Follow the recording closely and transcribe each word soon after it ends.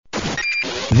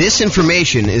This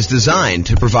information is designed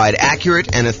to provide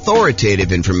accurate and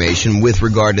authoritative information with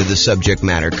regard to the subject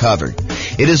matter covered.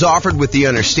 It is offered with the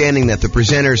understanding that the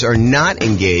presenters are not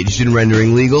engaged in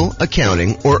rendering legal,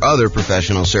 accounting, or other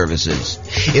professional services.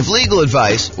 If legal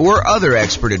advice or other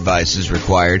expert advice is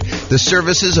required, the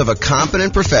services of a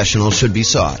competent professional should be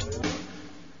sought.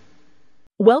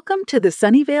 Welcome to the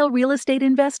Sunnyvale Real Estate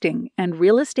Investing and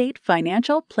Real Estate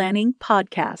Financial Planning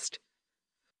Podcast.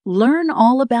 Learn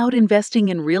all about investing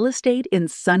in real estate in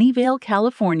Sunnyvale,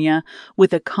 California,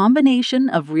 with a combination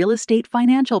of real estate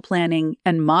financial planning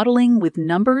and modeling with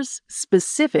numbers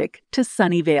specific to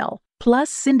Sunnyvale, plus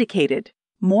syndicated,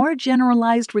 more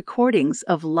generalized recordings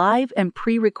of live and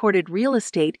pre-recorded real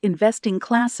estate investing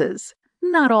classes,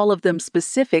 not all of them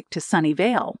specific to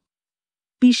Sunnyvale.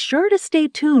 Be sure to stay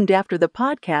tuned after the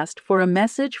podcast for a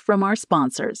message from our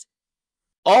sponsors.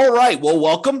 All right. Well,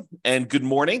 welcome and good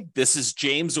morning. This is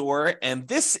James Orr, and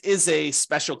this is a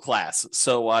special class.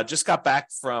 So just got back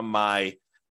from my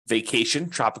vacation,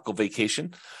 tropical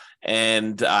vacation,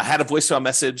 and had a voicemail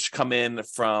message come in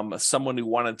from someone who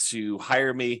wanted to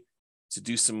hire me to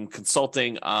do some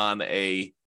consulting on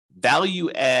a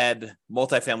value-add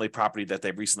multifamily property that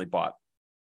they recently bought.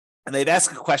 And they'd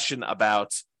ask a question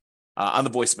about, on the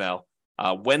voicemail,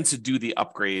 when to do the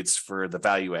upgrades for the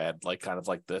value add, like kind of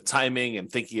like the timing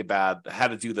and thinking about how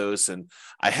to do those. And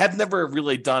I had never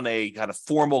really done a kind of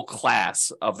formal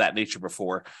class of that nature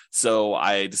before. So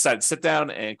I decided to sit down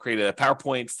and create a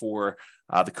PowerPoint for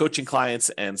the coaching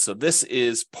clients. And so this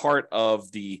is part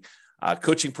of the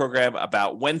coaching program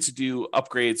about when to do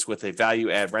upgrades with a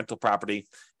value add rental property.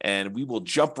 And we will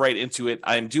jump right into it.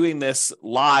 I'm doing this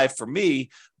live for me,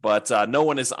 but no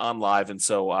one is on live. And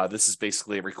so this is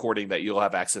basically a recording that you'll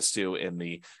have access to in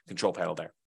the control panel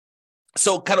there.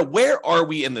 So kind of where are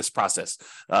we in this process?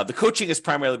 The coaching is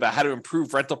primarily about how to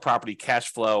improve rental property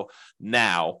cash flow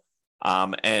now.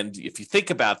 And if you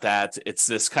think about that, it's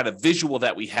this kind of visual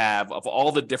that we have of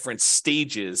all the different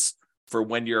stages for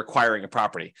when you're acquiring a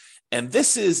property. And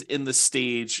this is in the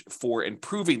stage for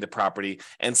improving the property.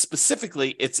 And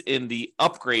specifically, it's in the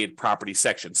upgrade property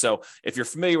section. So if you're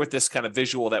familiar with this kind of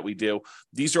visual that we do,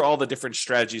 these are all the different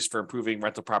strategies for improving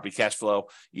rental property cash flow,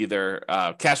 either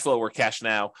cash flow or cash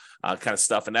now kind of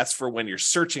stuff. And that's for when you're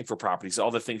searching for properties,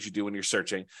 all the things you do when you're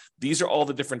searching. These are all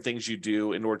the different things you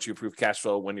do in order to improve cash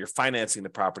flow when you're financing the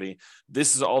property.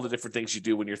 This is all the different things you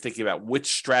do when you're thinking about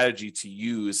which strategy to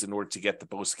use in order to get the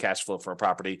most cash flow for a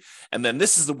property. And then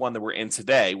this is the one that we're in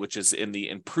today, which is in the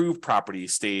improved property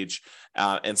stage.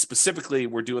 And specifically,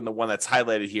 we're doing the one that's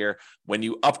highlighted here when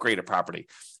you upgrade a property.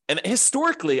 And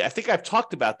historically, I think I've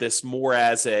talked about this more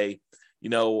as a,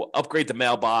 upgrade the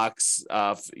mailbox,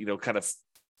 kind of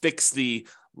fix the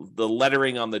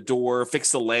lettering on the door,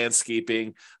 fix the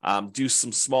landscaping, do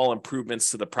some small improvements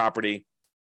to the property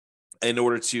in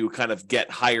order to kind of get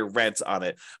higher rent on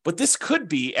it. But this could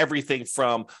be everything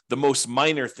from the most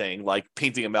minor thing, like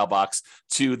painting a mailbox,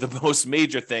 to the most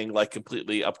major thing, like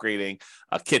completely upgrading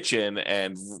a kitchen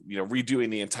and,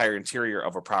 redoing the entire interior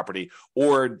of a property,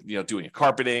 or, doing a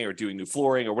carpeting or doing new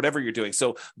flooring or whatever you're doing.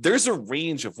 So there's a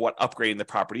range of what upgrading the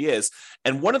property is.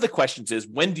 And one of the questions is,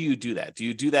 when do you do that? Do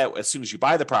you do that as soon as you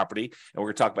buy the property? And we're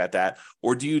going to talk about that.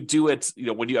 Or do you do it,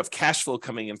 when you have cash flow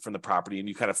coming in from the property and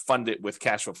you kind of fund it with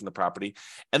cash flow from the property?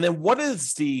 And then what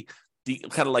is the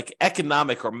kind of like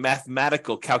economic or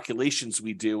mathematical calculations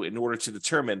we do in order to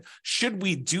determine, should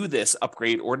we do this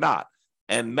upgrade or not?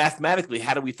 And mathematically,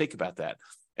 how do we think about that?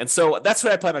 And so that's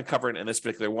what I plan on covering in this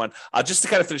particular one. Just to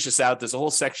kind of finish this out, there's a whole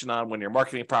section on when you're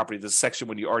marketing property. There's a section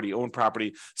when you already own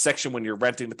property, section when you're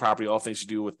renting the property, all things you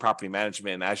do with property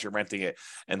management and as you're renting it.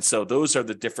 And so those are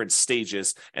the different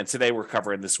stages. And today we're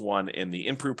covering this one in the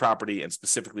improved property and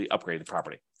specifically upgraded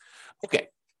property. Okay.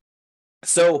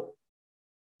 So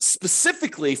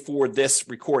specifically for this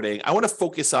recording, I want to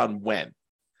focus on when.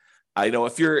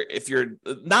 If you're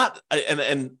not,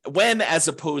 and when, as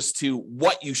opposed to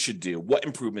what you should do, what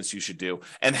improvements you should do,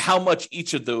 and how much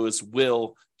each of those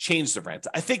will change the rent.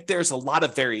 I think there's a lot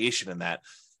of variation in that,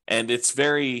 and it's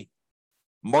very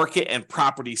market and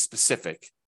property specific.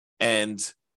 And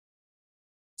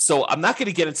so I'm not going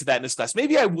to get into that in this class.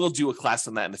 Maybe I will do a class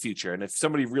on that in the future. And if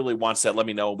somebody really wants that, let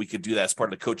me know. We could do that as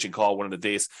part of the coaching call one of the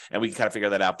days, and we can kind of figure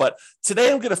that out. But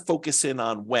today I'm going to focus in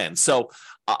on when. So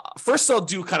first I'll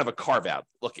do kind of a carve out.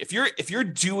 Look, if you're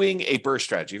doing a BRRRR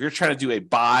strategy, if you're trying to do a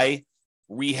buy,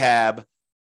 rehab,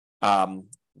 rent,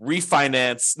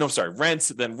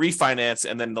 then refinance,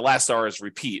 and then the last R is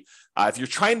repeat. If you're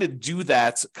trying to do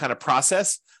that kind of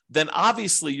process, then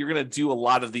obviously you're going to do a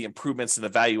lot of the improvements in the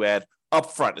value add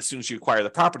upfront as soon as you acquire the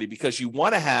property, because you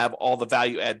want to have all the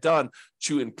value add done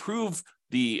to improve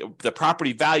the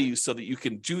property value so that you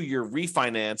can do your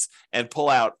refinance and pull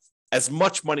out as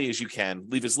much money as you can,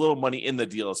 leave as little money in the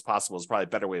deal as possible is probably a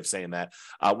better way of saying that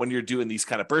when you're doing these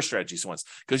kind of burst strategies once,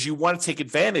 because you want to take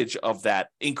advantage of that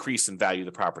increase in value of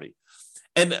the property.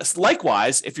 And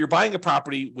likewise, if you're buying a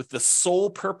property with the sole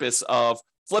purpose of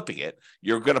flipping it,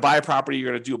 you're going to buy a property, you're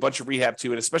going to do a bunch of rehab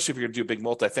to it, especially if you're going to do a big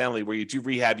multifamily where you do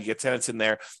rehab, you get tenants in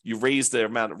there, you raise the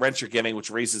amount of rent you're getting, which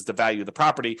raises the value of the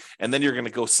property, and then you're going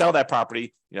to go sell that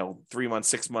property, 3 months,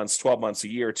 6 months, 12 months, a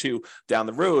year or two down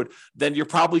the road, then you're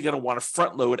probably going to want to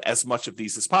front load as much of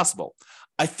these as possible.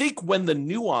 I think when the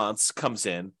nuance comes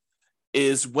in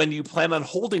is when you plan on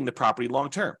holding the property long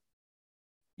term.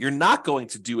 You're not going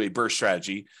to do a burst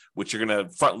strategy, which you're going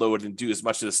to front load and do as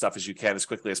much of the stuff as you can as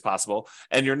quickly as possible.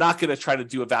 And you're not going to try to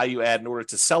do a value add in order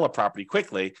to sell a property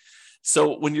quickly.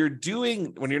 So when you're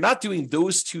not doing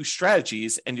those two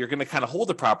strategies and you're going to kind of hold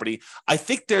the property, I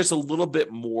think there's a little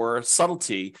bit more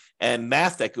subtlety and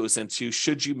math that goes into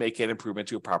should you make an improvement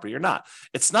to a property or not.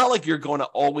 It's not like you're going to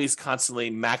always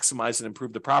constantly maximize and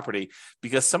improve the property,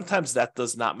 because sometimes that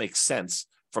does not make sense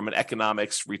from an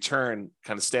economics return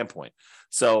kind of standpoint.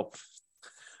 So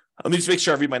let me just make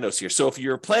sure I read my notes here. So if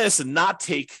your plan is to not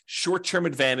take short-term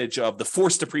advantage of the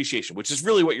forced appreciation, which is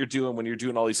really what you're doing when you're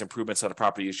doing all these improvements on a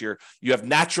property, is you have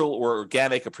natural or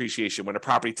organic appreciation when a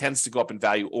property tends to go up in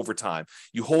value over time.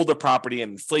 You hold a property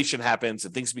and inflation happens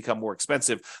and things become more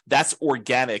expensive. That's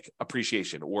organic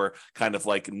appreciation, or kind of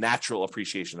like natural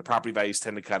appreciation. The property values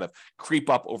tend to kind of creep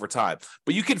up over time.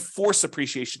 But you can force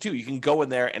appreciation too. You can go in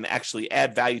there and actually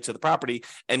add value to the property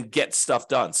and get stuff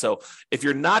done. So if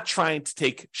you're not trying to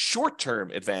take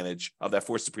short-term advantage of that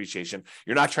forced appreciation,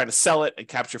 you're not trying to sell it and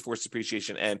capture forced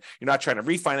appreciation, and you're not trying to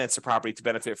refinance the property to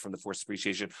benefit from the forced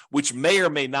appreciation, which may or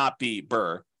may not be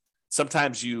BRRRR.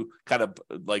 Sometimes you kind of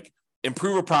like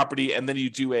improve a property and then you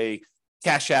do a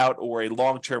cash out or a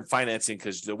long-term financing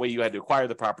because the way you had to acquire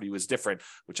the property was different,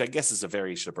 which I guess is a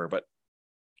variation of BRRRR, but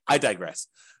I digress.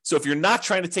 So if you're not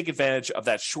trying to take advantage of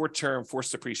that short-term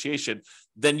forced appreciation,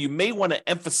 then you may want to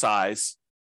emphasize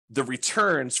the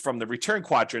returns from the return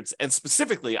quadrants, and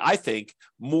specifically, I think,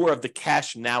 more of the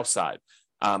cash now side.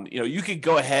 You could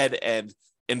go ahead and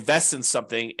invest in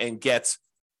something and get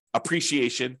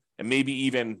appreciation and maybe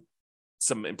even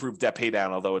some improved debt pay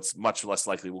down, although it's much less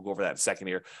likely. We'll go over that in a second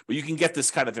here. But you can get this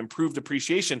kind of improved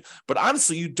appreciation. But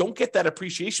honestly, you don't get that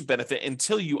appreciation benefit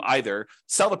until you either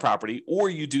sell the property or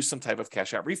you do some type of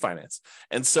cash out refinance.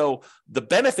 And so the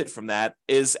benefit from that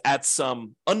is at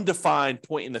some undefined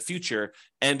point in the future,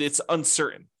 and it's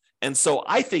uncertain. And so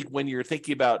I think when you're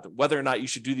thinking about whether or not you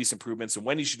should do these improvements and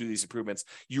when you should do these improvements,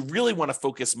 you really want to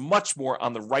focus much more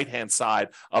on the right-hand side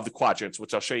of the quadrants,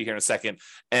 which I'll show you here in a second,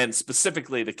 and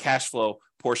specifically the cash flow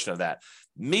portion of that.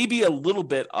 Maybe a little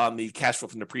bit on the cash flow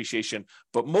from depreciation,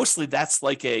 but mostly that's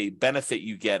like a benefit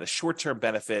you get, a short-term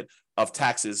benefit of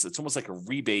taxes. It's almost like a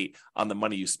rebate on the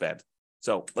money you spend.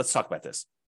 So let's talk about this.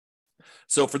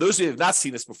 So for those of you who have not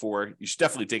seen this before, you should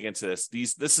definitely dig into this.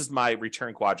 This is my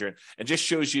return quadrant, and just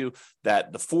shows you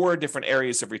that the 4 different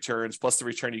areas of returns plus the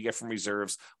return you get from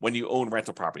reserves when you own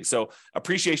rental property. So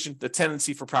appreciation, the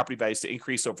tendency for property values to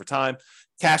increase over time.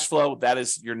 Cash flow, that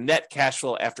is your net cash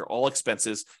flow after all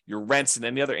expenses, your rents and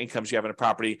any other incomes you have in a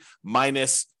property,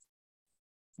 minus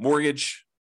mortgage,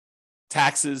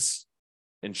 taxes,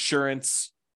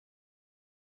 insurance,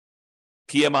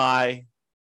 PMI,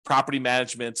 property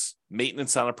management,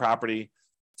 maintenance on a property,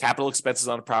 capital expenses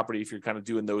on a property, if you're kind of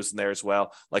doing those in there as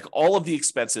well. Like all of the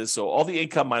expenses, so all the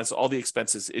income minus all the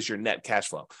expenses is your net cash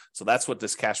flow. So that's what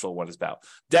this cash flow one is about.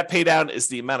 Debt pay down is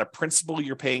the amount of principal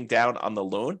you're paying down on the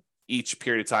loan each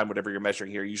period of time, whatever you're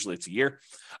measuring here. Usually it's a year.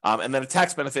 And then the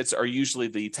tax benefits are usually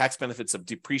the tax benefits of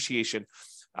depreciation.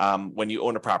 When you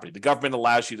own a property, the government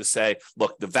allows you to say,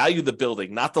 look, the value of the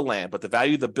building, not the land, but the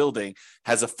value of the building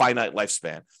has a finite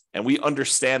lifespan. And we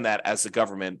understand that as the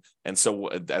government, and so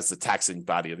as the taxing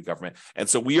body of the government. And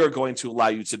so we are going to allow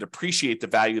you to depreciate the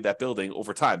value of that building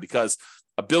over time, because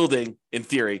a building, in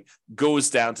theory, goes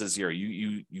down to zero.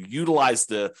 You utilize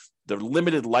the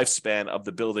limited lifespan of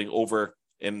the building over,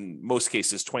 in most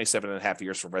cases, 27 and a half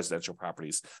years for residential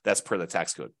properties. That's per the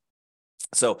tax code.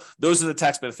 So those are the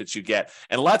tax benefits you get.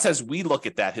 And a lot of times we look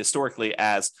at that historically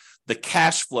as the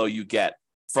cash flow you get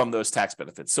from those tax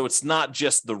benefits. So it's not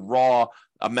just the raw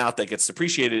amount that gets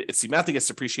depreciated. It's the amount that gets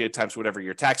depreciated times whatever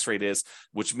your tax rate is,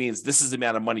 which means this is the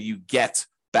amount of money you get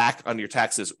back on your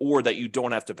taxes, or that you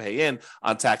don't have to pay in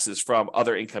on taxes from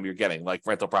other income you're getting, like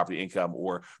rental property income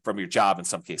or from your job in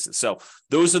some cases. So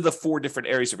those are the 4 different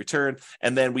areas of return.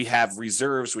 And then we have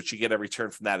reserves, which you get a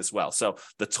return from that as well. So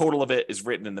the total of it is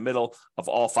written in the middle of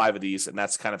all 5 of these. And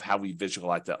that's kind of how we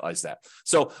visualize that.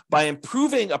 So by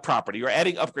improving a property or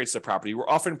adding upgrades to the property, we're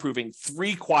often improving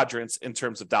 3 quadrants in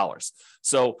terms of dollars.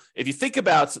 So if you think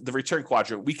about the return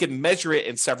quadrant, we can measure it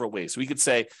in several ways. We could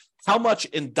say, how much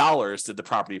in dollars did the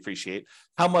property appreciate?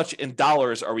 How much in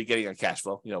dollars are we getting on cash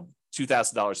flow?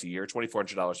 $2,000 a year,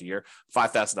 $2,400 a year,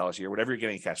 $5,000 a year, whatever you're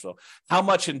getting in cash flow. How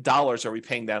much in dollars are we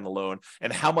paying down the loan?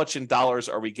 And how much in dollars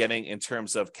are we getting in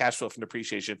terms of cash flow from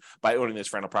depreciation by owning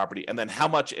this rental property? And then how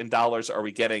much in dollars are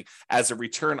we getting as a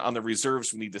return on the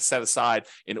reserves we need to set aside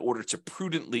in order to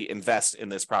prudently invest in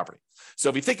this property? So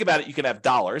if you think about it, you can have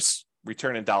dollars,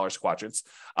 return in dollars quadrants,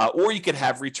 or you could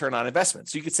have return on investment.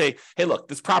 So you could say, hey, look,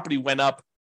 this property went up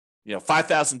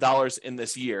 $5,000 in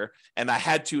this year, and I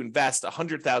had to invest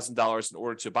 $100,000 in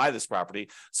order to buy this property.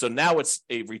 So now it's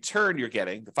a return you're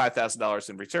getting, the $5,000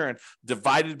 in return,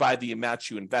 divided by the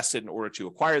amount you invested in order to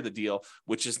acquire the deal,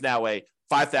 which is now a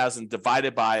 $5,000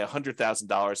 divided by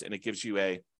 $100,000, and it gives you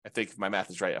I think if my math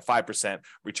is right, a 5%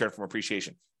 return from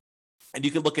appreciation. And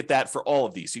you can look at that for all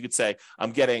of these. You could say,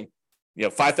 I'm getting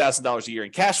 $5,000 a year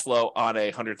in cash flow on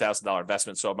a $100,000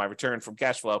 investment. So my return from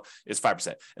cash flow is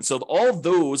 5%. And so all of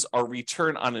those are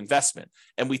return on investment.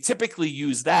 And we typically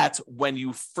use that when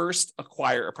you first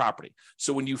acquire a property.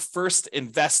 So when you first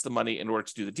invest the money in order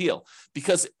to do the deal,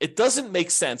 because it doesn't make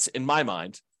sense in my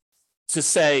mind to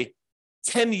say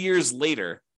 10 years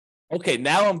later, okay,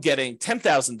 now I'm getting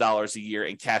 $10,000 a year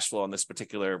in cash flow on this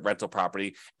particular rental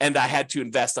property, and I had to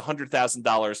invest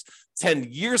 $100,000 10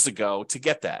 years ago to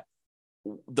get that.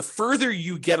 The further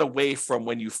you get away from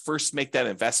when you first make that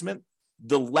investment,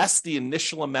 the less the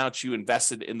initial amount you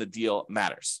invested in the deal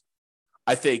matters.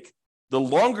 I think the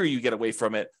longer you get away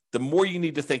from it, the more you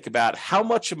need to think about how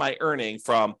much am I earning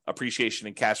from appreciation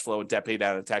and cash flow and debt pay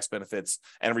down and tax benefits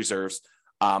and reserves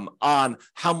on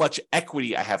how much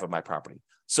equity I have in my property.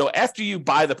 So after you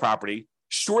buy the property,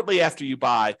 shortly after you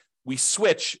buy, we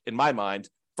switch, in my mind,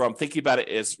 from thinking about it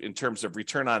as in terms of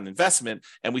return on investment,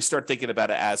 and we start thinking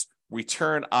about it as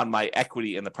return on my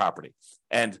equity in the property.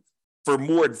 And for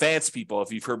more advanced people,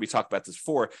 if you've heard me talk about this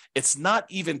before, it's not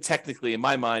even technically, in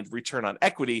my mind, return on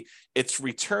equity. It's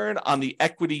return on the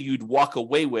equity you'd walk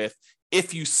away with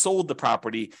if you sold the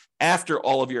property after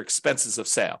all of your expenses of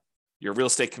sale, your real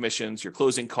estate commissions, your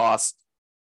closing costs,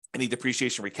 any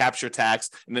depreciation recapture tax,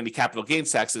 and any capital gains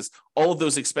taxes. All of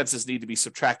those expenses need to be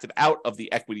subtracted out of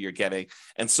the equity you're getting.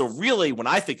 And so really, when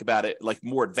I think about it, like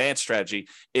more advanced strategy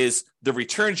is the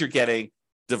returns you're getting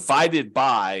divided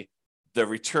by the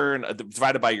return,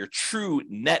 divided by your true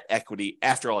net equity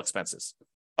after all expenses.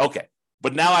 Okay,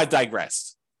 but now I've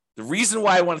digressed. The reason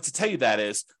why I wanted to tell you that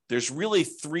is there's really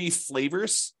 3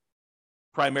 flavors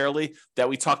primarily that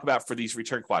we talk about for these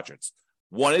return quadrants.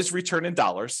 One is return in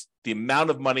dollars, the amount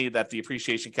of money that the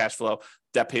appreciation, cash flow,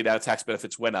 debt paid out, tax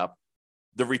benefits went up.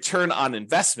 The return on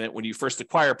investment, when you first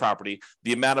acquire property,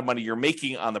 the amount of money you're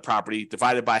making on the property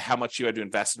divided by how much you had to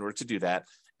invest in order to do that.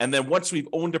 And then once we've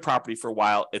owned a property for a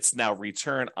while, it's now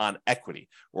return on equity,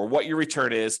 or what your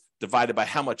return is divided by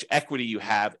how much equity you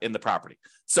have in the property.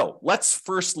 So let's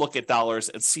first look at dollars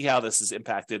and see how this is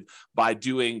impacted by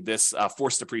doing this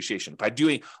forced depreciation, by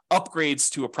doing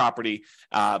upgrades to a property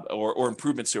or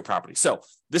improvements to a property. So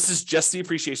this is just the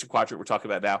appreciation quadrant we're talking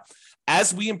about now.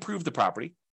 As we improve the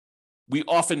property, we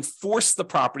often force the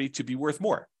property to be worth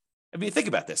more. I mean, think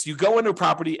about this. You go into a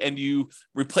property and you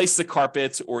replace the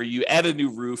carpets, or you add a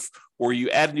new roof, or you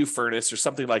add a new furnace or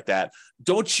something like that.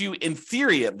 Don't you, in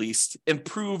theory at least,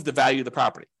 improve the value of the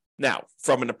property? Now,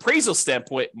 from an appraisal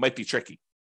standpoint, it might be tricky.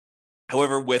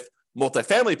 However, with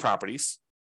multifamily properties,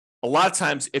 a lot of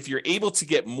times if you're able to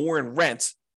get more in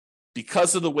rent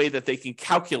because of the way that they can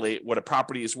calculate what a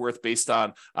property is worth based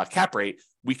on a cap rate,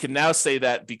 we can now say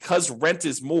that because rent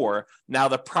is more, now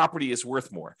the property is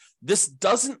worth more. This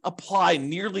doesn't apply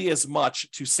nearly as much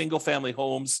to single family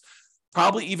homes,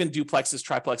 probably even duplexes,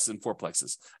 triplexes, and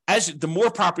fourplexes. The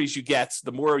more properties you get,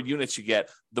 the more units you get,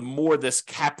 the more this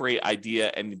cap rate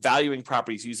idea and valuing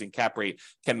properties using cap rate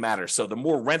can matter. So the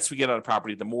more rents we get on a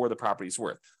property, the more the property is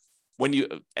worth. When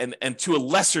you and to a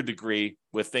lesser degree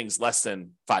with things less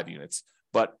than 5 units,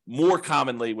 but more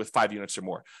commonly with 5 units or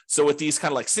more. So with these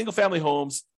kind of like single family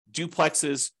homes,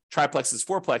 duplexes, triplexes,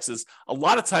 fourplexes, a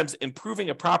lot of times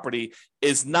improving a property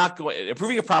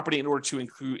in order to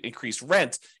increase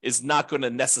rent is not going to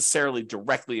necessarily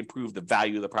directly improve the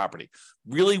value of the property.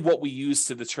 Really what we use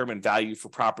to determine value for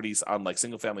properties on like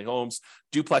single family homes,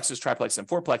 duplexes, triplexes, and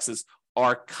fourplexes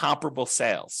are comparable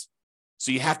sales.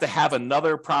 So you have to have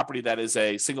another property that is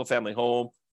a single family home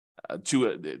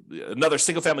another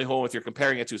single family home if you're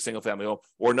comparing it to a single family home,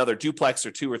 or another duplex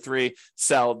or 2 or 3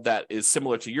 sell that is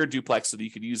similar to your duplex so that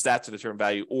you could use that to determine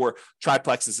value, or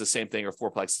triplex is the same thing, or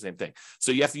fourplex is the same thing.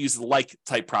 So you have to use like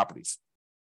type properties.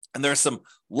 And there are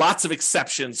lots of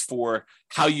exceptions for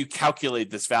how you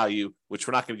calculate this value, which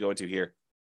we're not going to go into here.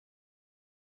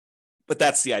 But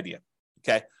that's the idea.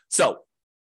 Okay. So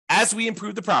as we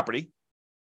improve the property,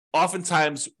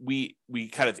 oftentimes we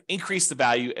kind of increase the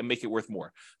value and make it worth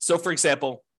more. So for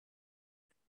example,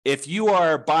 if you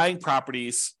are buying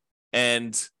properties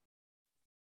and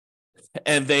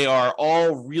they are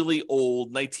all really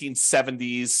old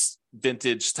 1970s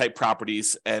vintage type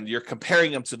properties, and you're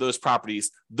comparing them to those properties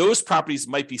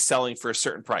might be selling for a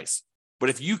certain price. But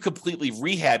if you completely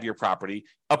rehab your property,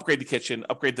 upgrade the kitchen,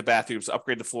 upgrade the bathrooms,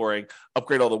 upgrade the flooring,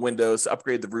 upgrade all the windows,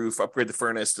 upgrade the roof, upgrade the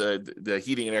furnace, the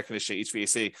heating and air conditioning,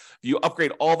 HVAC, if you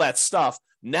upgrade all that stuff,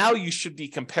 now you should be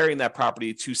comparing that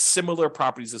property to similar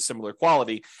properties of similar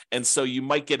quality. And so you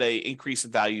might get an increase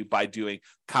in value by doing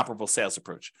comparable sales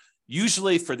approach.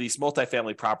 Usually for these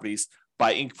multifamily properties,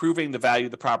 by improving the value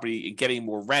of the property and getting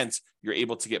more rent, you're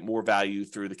able to get more value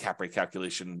through the cap rate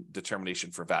calculation determination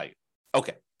for value.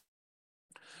 Okay.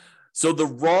 So the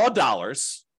raw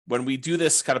dollars, when we do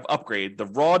this kind of upgrade, the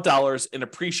raw dollars in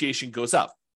appreciation goes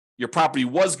up. Your property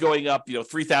was going up,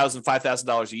 $3,000,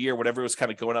 $5,000 a year, whatever it was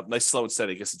kind of going up, nice, slow and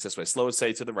steady. I guess it's this way, slow and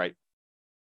steady to the right,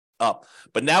 up.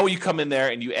 But now when you come in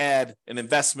there and you add an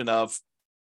investment of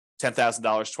 $10,000,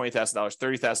 $20,000,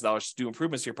 $30,000 to do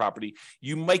improvements to your property,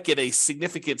 you might get a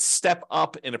significant step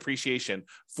up in appreciation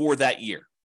for that year.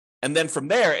 And then from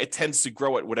there, it tends to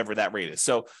grow at whatever that rate is.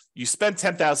 So you spend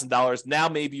 $10,000, now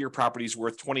maybe your property is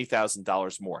worth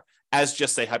 $20,000 more, as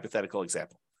just a hypothetical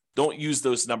example. Don't use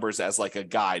those numbers as like a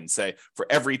guide and say, for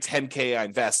every 10K I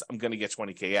invest, I'm going to get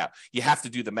 20K out. You have to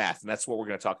do the math, and that's what we're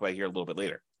going to talk about here a little bit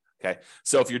later. Okay.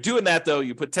 So if you're doing that, though,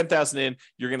 you put $10,000 in,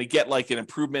 you're going to get like an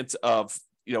improvement of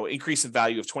increase in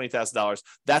value of $20,000.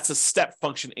 That's a step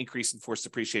function increase in forced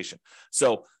depreciation.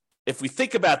 So if we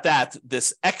think about that,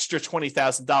 this extra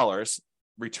 $20,000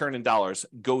 return in dollars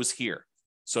goes here.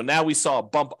 So now we saw a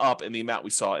bump up in the amount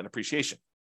we saw in appreciation.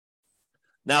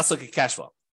 Now let's look at cash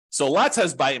flow. So a lot of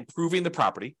times by improving the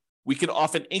property, we can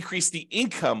often increase the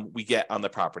income we get on the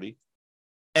property.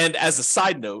 And as a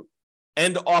side note,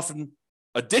 and often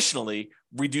additionally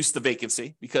reduce the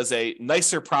vacancy, because a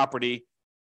nicer property,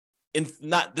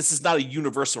 this is not a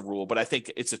universal rule, but I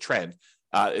think it's a trend.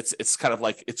 It's kind of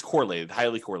like it's correlated,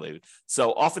 highly correlated.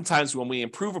 So oftentimes when we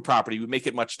improve a property, we make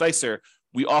it much nicer,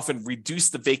 we often reduce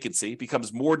the vacancy,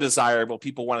 becomes more desirable.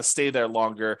 People want to stay there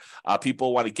longer.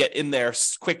 People want to get in there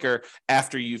quicker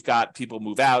after you've got people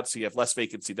move out, so you have less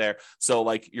vacancy there. So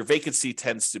like your vacancy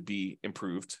tends to be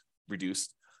improved,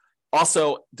 reduced.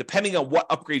 Also, depending on what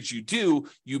upgrades you do,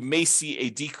 you may see a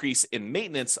decrease in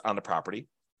maintenance on the property.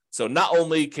 So not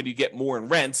only can you get more in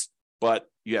rent, but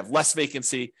you have less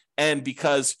vacancy. And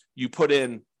because you put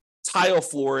in tile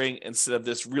flooring instead of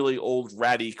this really old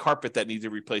ratty carpet that needs to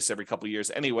be replaced every couple of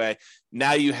years anyway,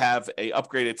 now you have a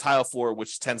upgraded tile floor,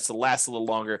 which tends to last a little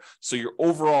longer. So your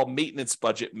overall maintenance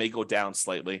budget may go down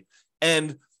slightly.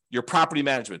 And your property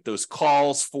management, those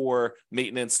calls for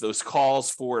maintenance, those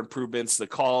calls for improvements, the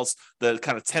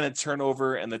kind of tenant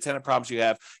turnover and the tenant problems you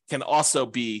have can also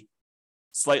be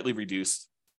slightly reduced.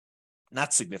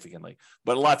 Not significantly,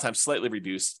 but a lot of times slightly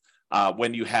reduced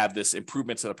when you have this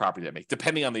improvement to the property that make,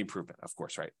 depending on the improvement, of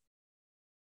course, right?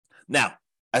 Now,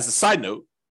 as a side note,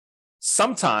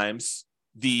 sometimes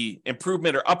the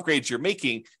improvement or upgrades you're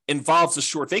making involves a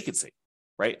short vacancy,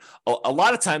 right? A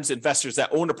lot of times investors that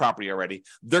own a property already,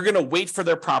 they're going to wait for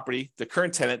their property, the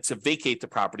current tenant, to vacate the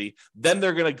property. Then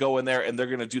they're going to go in there and they're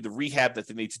going to do the rehab that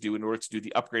they need to do in order to do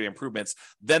the upgrade improvements.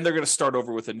 Then they're going to start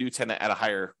over with a new tenant at a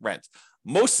higher rent.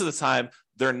 Most of the time,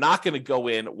 they're not going to go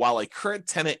in while a current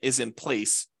tenant is in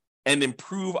place and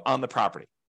improve on the property,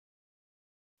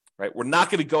 right? We're not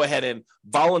going to go ahead and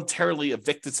voluntarily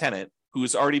evict the tenant who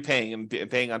is already paying and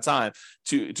paying on time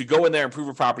to go in there, improve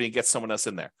a property, and get someone else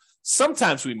in there.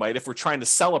 Sometimes we might if we're trying to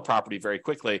sell a property very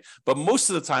quickly, but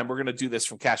most of the time we're going to do this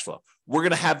from cash flow. We're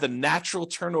going to have the natural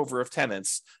turnover of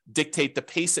tenants dictate the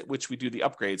pace at which we do the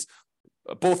upgrades,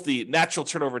 both the natural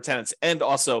turnover of tenants and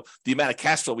also the amount of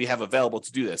cash flow we have available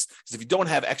to do this. Because if you don't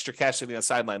have extra cash sitting on the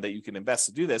sideline that you can invest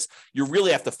to do this, you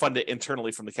really have to fund it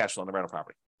internally from the cash flow on the rental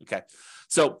property. Okay.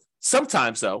 So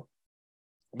sometimes though,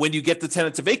 when you get the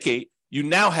tenant to vacate, you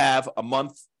now have a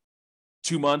month,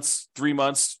 2 months, 3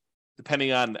 months,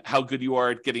 depending on how good you are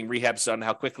at getting rehabs done,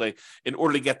 how quickly, in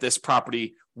order to get this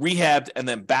property rehabbed and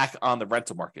then back on the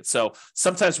rental market. So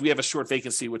sometimes we have a short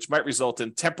vacancy, which might result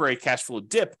in temporary cash flow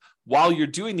dip while you're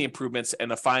doing the improvements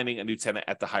and finding a new tenant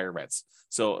at the higher rents.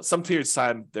 So some periods of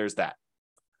time, there's that.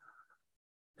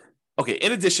 Okay,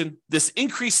 in addition, this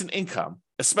increase in income,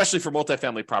 especially for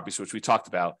multifamily properties, which we talked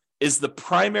about, is the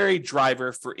primary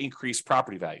driver for increased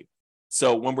property value.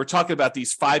 So when we're talking about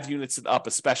these 5 units and up,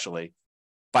 especially,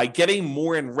 by getting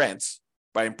more in rent,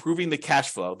 by improving the cash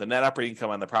flow, the net operating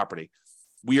income on the property,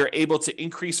 we are able to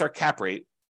increase our cap rate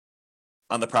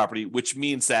on the property, which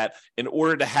means that in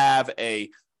order to have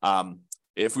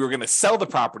if we were going to sell the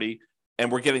property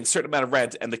and we're getting a certain amount of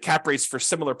rent and the cap rates for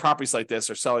similar properties like this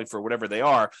are selling for whatever they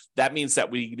are, that means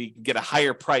that we can get a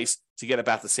higher price to get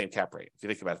about the same cap rate, if you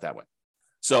think about it that way.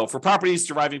 So for properties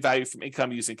deriving value from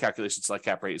income using calculations like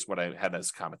cap rate is what I had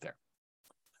as a comment there.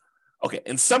 Okay,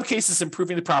 in some cases,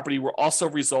 improving the property will also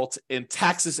result in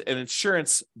taxes and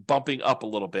insurance bumping up a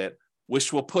little bit,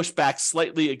 which will push back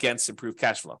slightly against improved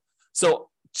cash flow. So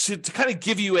to kind of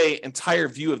give you an entire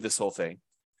view of this whole thing,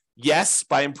 yes,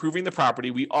 by improving the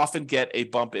property, we often get a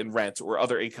bump in rent or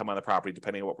other income on the property,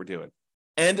 depending on what we're doing.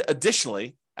 And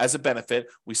additionally, as a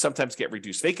benefit, we sometimes get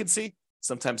reduced vacancy,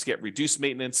 sometimes get reduced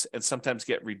maintenance, and sometimes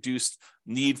get reduced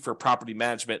need for property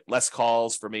management, less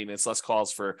calls for maintenance, less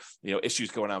calls for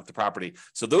issues going on with the property.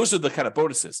 So those are the kind of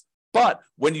bonuses. But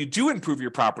when you do improve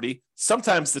your property,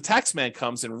 sometimes the tax man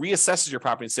comes and reassesses your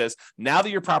property and says, now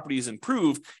that your property is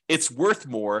improved, it's worth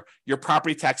more. Your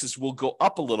property taxes will go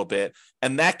up a little bit,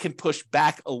 and that can push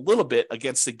back a little bit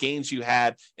against the gains you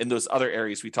had in those other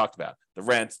areas we talked about, the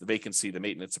rent, the vacancy, the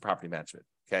maintenance, the property management.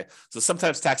 Okay, so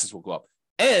sometimes taxes will go up.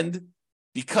 And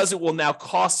because it will now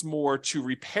cost more to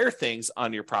repair things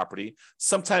on your property,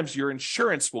 sometimes your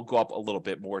insurance will go up a little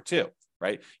bit more too,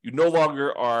 right? You no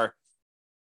longer are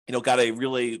got a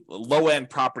really low-end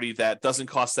property that doesn't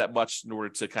cost that much in order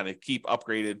to kind of keep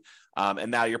upgraded.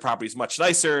 And now your property is much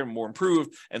nicer and more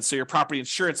improved. And so your property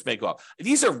insurance may go up.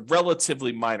 These are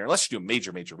relatively minor, unless you do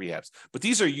major rehabs, but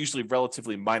these are usually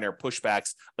relatively minor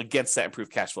pushbacks against that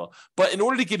improved cash flow. But in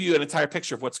order to give you an entire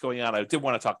picture of what's going on, I did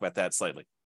want to talk about that slightly.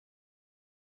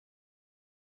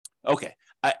 Okay.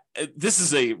 This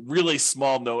is a really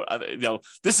small note.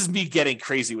 This is me getting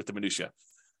crazy with the minutia.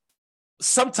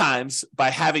 Sometimes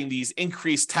by having these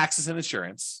increased taxes and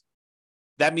insurance,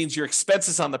 that means your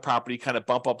expenses on the property kind of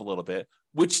bump up a little bit,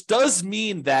 which does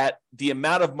mean that the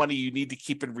amount of money you need to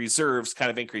keep in reserves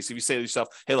kind of increase. If you say to yourself,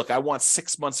 hey, look, I want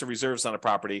 6 months of reserves on a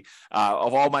property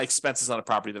of all my expenses on a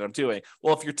property that I'm doing.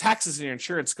 Well, if your taxes and your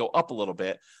insurance go up a little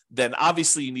bit, then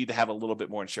obviously you need to have a little bit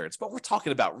more insurance. But we're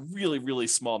talking about really, really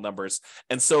small numbers.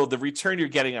 And so the return you're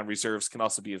getting on reserves can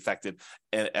also be affected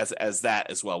as that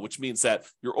as well, which means that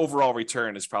your overall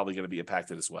return is probably going to be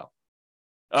impacted as well.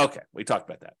 Okay, we talked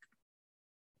about that.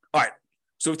 All right,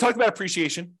 so we talked about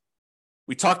appreciation.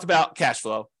 We talked about cash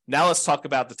flow. Now let's talk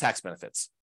about the tax benefits.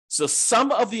 So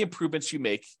some of the improvements you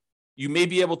make, you may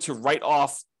be able to write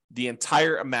off the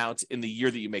entire amount in the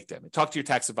year that you make them. And talk to your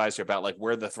tax advisor about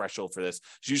where the threshold for this.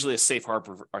 It's usually a safe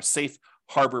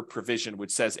harbor provision,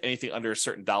 which says anything under a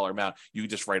certain dollar amount, you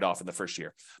just write off in the first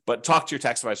year. But talk to your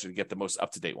tax advisor to get the most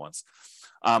up-to-date ones.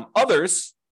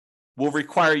 Others will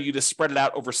require you to spread it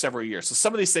out over several years. So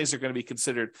some of these things are going to be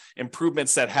considered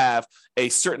improvements that have a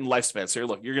certain lifespan. So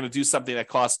look, you're going to do something that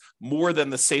costs more than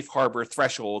the safe harbor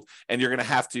threshold, and you're going to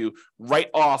have to write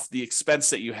off the expense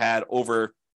that you had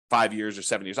over 5 years or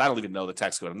 7 years. I don't even know the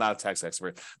tax code. I'm not a tax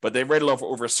expert, but they write it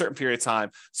over a certain period of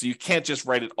time. So you can't just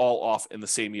write it all off in the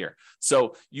same year.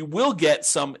 So you will get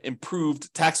some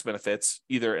improved tax benefits,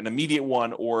 either an immediate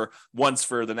one or ones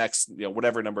for the next,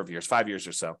 whatever number of years, 5 years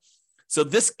or so. So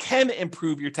this can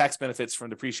improve your tax benefits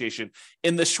from depreciation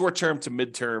in the short term to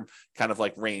midterm kind of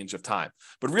range of time.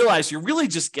 But realize you're really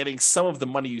just getting some of the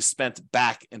money you spent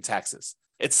back in taxes.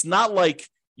 It's not like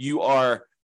you are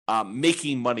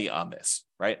making money on this,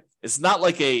 right? It's not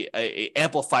like a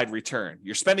amplified return.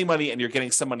 You're spending money and you're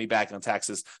getting some money back on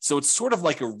taxes. So it's sort of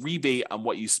like a rebate on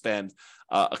what you spend,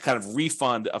 a kind of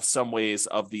refund of some ways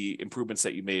of the improvements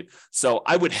that you made. So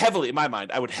I would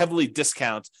heavily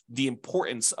discount the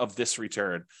importance of this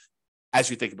return as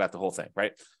you think about the whole thing,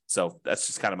 right? So that's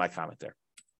just kind of my comment there.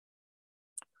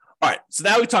 All right, so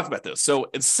now we talked about this. So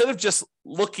instead of just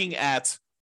looking at,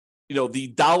 the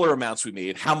dollar amounts we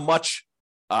made, how much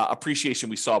appreciation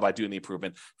we saw by doing the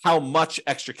improvement, how much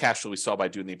extra cash flow we saw by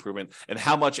doing the improvement, and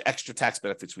how much extra tax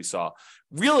benefits we saw.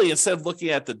 Really, instead of looking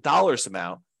at the dollars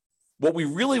amount, what we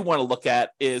really want to look at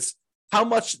is how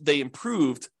much they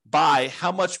improved by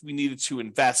how much we needed to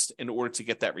invest in order to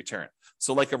get that return.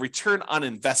 So like a return on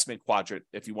investment quadrant,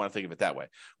 if you want to think of it that way.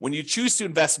 When you choose to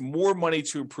invest more money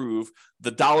to improve the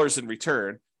dollars in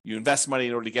return, you invest money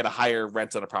in order to get a higher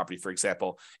rent on a property, for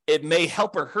example, it may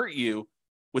help or hurt you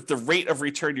with the rate of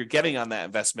return you're getting on that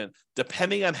investment,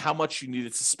 depending on how much you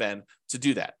needed to spend to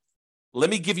do that. Let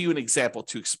me give you an example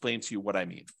to explain to you what I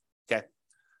mean. Okay.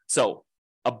 So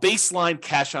a baseline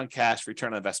cash on cash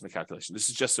return on investment calculation. This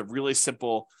is just a really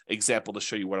simple example to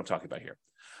show you what I'm talking about here.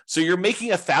 So you're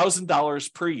making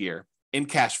 $1,000 per year in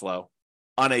cash flow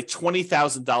on a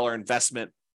 $20,000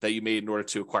 investment that you made in order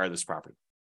to acquire this property.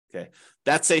 Okay.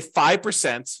 That's a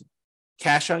 5%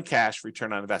 cash on cash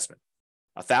return on investment.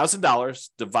 $1,000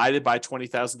 divided by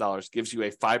 $20,000 gives you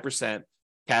a 5%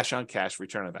 cash on cash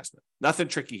return on investment. Nothing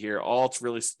tricky here. All it's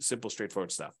really simple,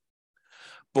 straightforward stuff.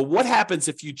 But what happens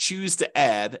if you choose to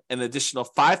add an additional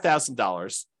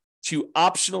 $5,000 to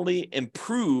optionally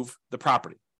improve the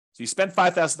property? So you spend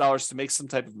 $5,000 to make some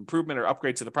type of improvement or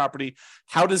upgrade to the property.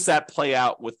 How does that play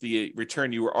out with the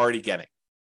return you were already getting?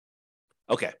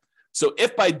 Okay. So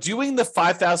if by doing the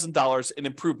 $5,000 in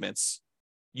improvements,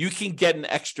 you can get an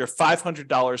extra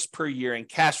 $500 per year in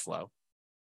cash flow.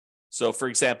 So for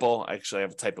example, actually I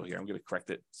have a typo here. I'm going to correct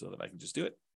it so that I can just do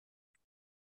it.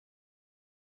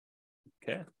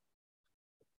 Okay.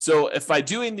 So if by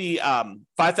doing the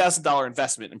 $5,000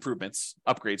 investment improvements,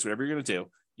 upgrades, whatever you're going to do,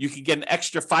 you can get an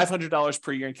extra $500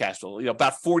 per year in cash flow.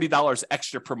 About $40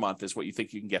 extra per month is what you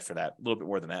think you can get for that. A little bit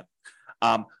more than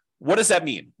that. What does that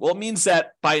mean? Well, it means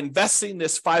that by investing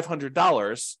this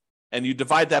 $500 and you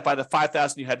divide that by the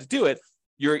 $5,000 you had to do it,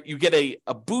 you get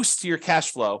a boost to your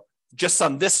cash flow just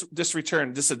on this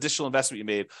return, this additional investment you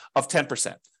made of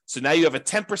 10%. So now you have a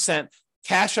 10%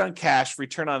 cash on cash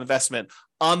return on investment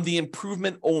on the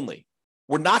improvement only.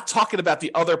 We're not talking about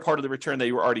the other part of the return that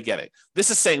you were already getting.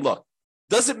 This is saying, look,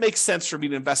 does it make sense for me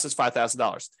to invest this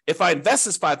 $5,000? If I invest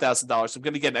this $5,000, I'm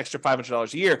going to get an extra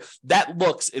 $500 a year. That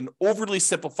looks an overly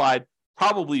simplified,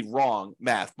 probably wrong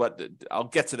math, but I'll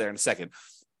get to there in a second.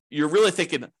 You're really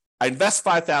thinking, I invest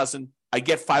 $5,000, I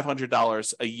get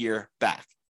 $500 a year back.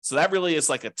 So that really is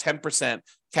like a 10%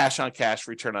 cash on cash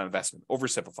return on investment,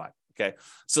 oversimplified. Okay.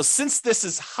 So since this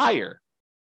is higher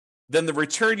than the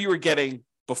return you were getting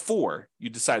before you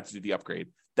decided to do the upgrade,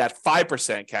 that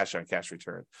 5% cash on cash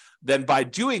return, then by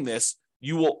doing this,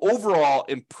 you will overall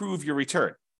improve your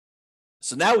return.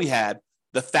 So now we had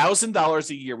the $1,000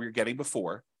 a year we were getting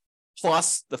before,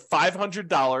 plus the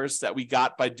 $500 that we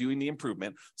got by doing the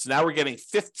improvement. So now we're getting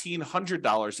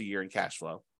 $1,500 a year in cash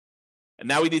flow. And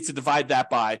now we need to divide that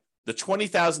by the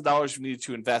 $20,000 we needed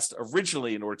to invest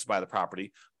originally in order to buy the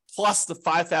property, plus the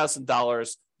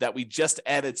 $5,000 that we just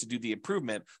added to do the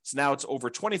improvement. So now it's over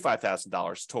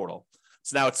 $25,000 total.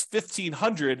 So now it's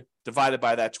 $1,500 divided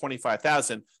by that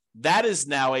 $25,000. That is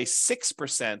now a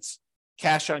 6%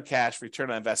 cash on cash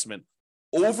return on investment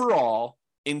overall,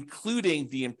 including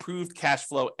the improved cash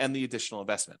flow and the additional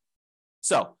investment.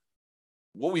 So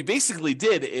what we basically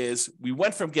did is we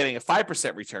went from getting a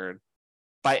 5% return.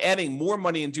 By adding more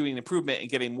money and doing an improvement and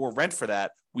getting more rent for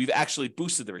that, we've actually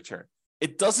boosted the return.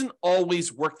 It doesn't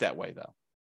always work that way, though.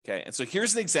 Okay. And so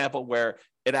here's an example where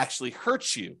it actually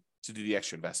hurts you to do the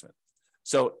extra investment.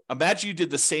 So imagine you did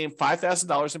the same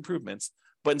 $5,000 improvements,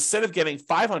 but instead of getting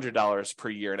 $500 per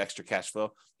year in extra cash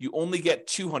flow, you only get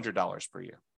 $200 per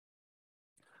year.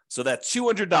 So that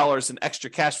 $200 in extra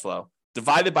cash flow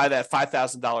divided by that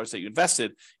 $5,000 that you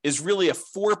invested is really a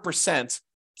 4%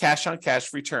 cash on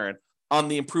cash return on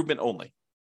the improvement only.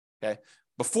 Okay.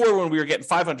 Before, when we were getting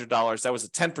 $500, that was a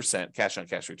 10% cash on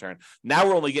cash return. Now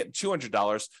we're only getting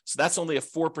 $200. So that's only a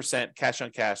 4% cash on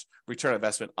cash return on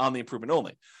investment on the improvement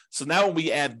only. So now when we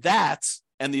add that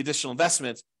and the additional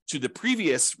investment to the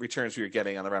previous returns we were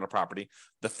getting on the rental property,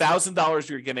 the $1,000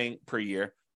 we were getting per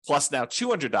year, plus now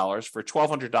 $200 for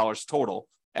 $1,200 total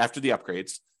after the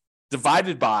upgrades,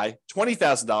 divided by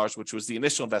 $20,000, which was the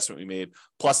initial investment we made,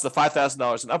 plus the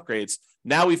 $5,000 in upgrades.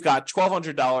 Now we've got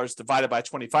 $1,200 divided by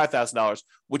 $25,000,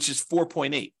 which is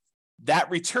 4.8.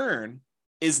 That return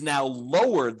is now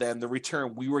lower than the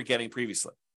return we were getting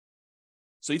previously.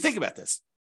 So you think about this.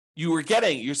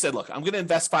 You said, look, I'm going to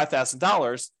invest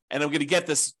 $5,000 and I'm going to get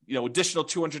this, additional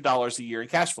 $200 a year in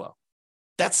cash flow.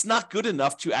 That's not good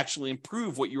enough to actually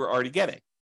improve what you were already getting.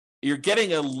 You're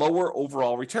getting a lower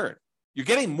overall return. You're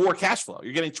getting more cash flow.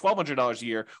 You're getting $1,200 a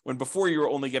year when before you were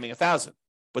only getting $1,000.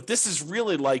 But this is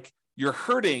really like you're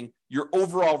hurting your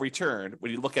overall return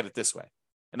when you look at it this way.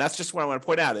 And that's just what I want to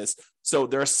point out is, so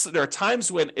there are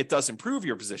times when it does improve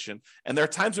your position, and there are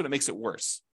times when it makes it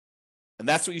worse. And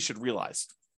that's what you should realize.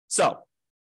 So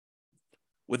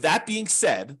with that being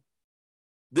said,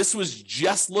 this was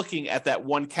just looking at that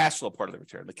one cash flow part of the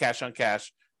return, the cash on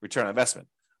cash return on investment,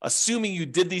 assuming you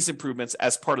did these improvements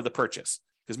as part of the purchase.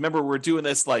 Because remember, we're doing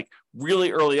this like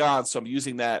really early on, so I'm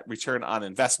using that return on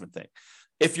investment thing.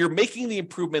 If you're making the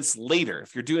improvements later,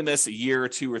 if you're doing this a year or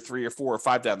 2 or 3 or 4 or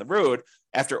 5 down the road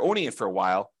after owning it for a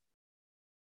while,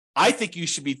 I think you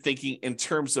should be thinking in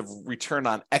terms of return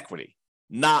on equity,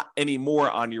 not anymore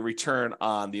on your return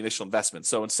on the initial investment.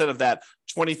 So instead of that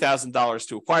 $20,000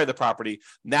 to acquire the property,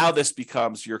 now this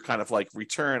becomes your kind of like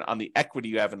return on the equity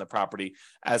you have in the property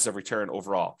as a return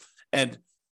overall. And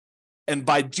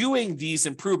by doing these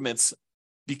improvements,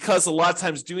 because a lot of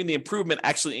times doing the improvement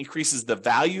actually increases the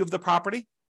value of the property,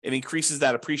 it increases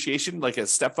that appreciation like a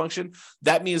step function,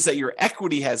 that means that your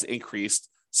equity has increased.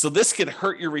 So this can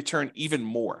hurt your return even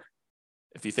more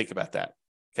if you think about that.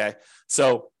 Okay.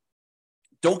 So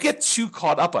don't get too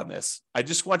caught up on this. I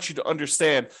just want you to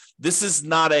understand this is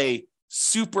not a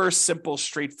super simple,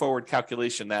 straightforward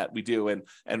calculation that we do. And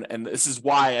this is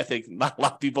why I think not a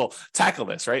lot of people tackle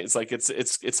this, right? It's like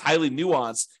it's highly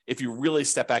nuanced if you really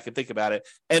step back and think about it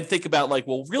and think about like,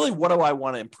 well, really, what do I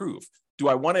want to improve? Do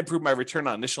I want to improve my return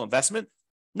on initial investment?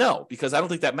 No, because I don't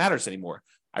think that matters anymore.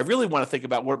 I really want to think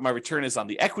about what my return is on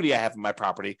the equity I have in my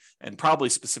property and probably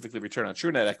specifically return on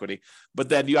true net equity. But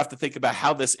then you have to think about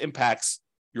how this impacts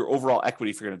your overall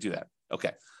equity if you're going to do that.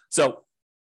 Okay. So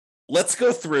let's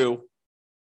go through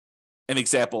an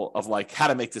example of like how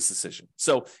to make this decision.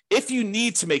 So if you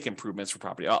need to make improvements for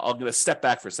property, I'm going to step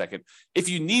back for a second. If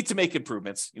you need to make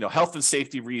improvements, health and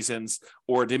safety reasons,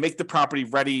 or to make the property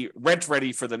rent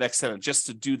ready for the next tenant, just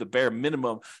to do the bare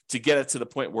minimum to get it to the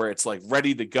point where it's like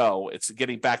ready to go, it's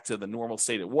getting back to the normal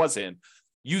state it was in,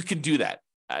 you can do that.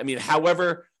 I mean,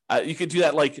 however, you can do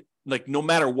that like no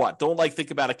matter what. Don't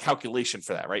think about a calculation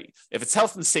for that, right? If it's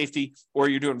health and safety or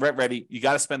you're doing rent ready, you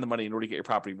got to spend the money in order to get your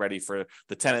property ready for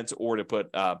the tenants or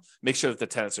to make sure that the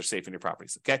tenants are safe in your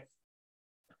properties, okay?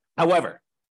 However,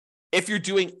 if you're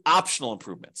doing optional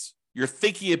improvements, you're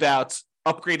thinking about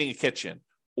upgrading a kitchen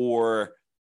or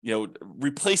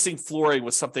replacing flooring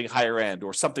with something higher end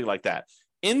or something like that.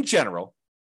 In general,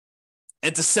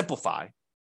 and to simplify,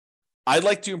 I'd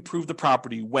like to improve the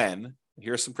property when,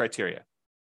 here are some criteria.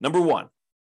 Number one,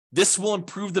 this will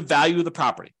improve the value of the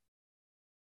property.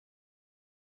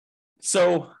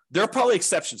 So there are probably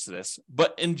exceptions to this,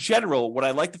 but in general, what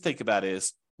I like to think about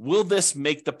is, will this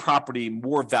make the property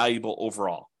more valuable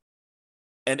overall?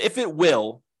 And if it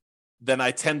will, then I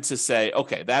tend to say,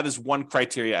 okay, that is one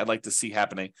criteria I'd like to see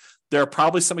happening. There are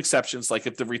probably some exceptions, like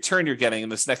if the return you're getting in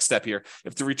this next step here,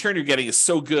 if the return you're getting is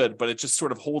so good, but it just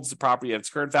sort of holds the property at its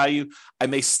current value, I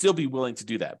may still be willing to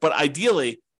do that. But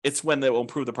ideally, it's when they will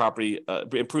improve the property,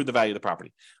 improve the value of the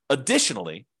property.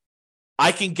 Additionally,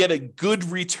 I can get a good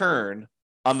return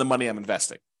on the money I'm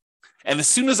investing. And as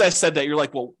soon as I said that, you're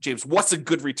like, well, James, what's a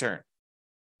good return?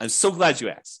 I'm so glad you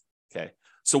asked. Okay.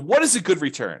 So what is a good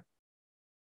return?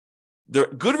 The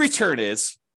good return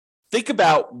is, think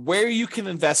about where you can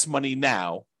invest money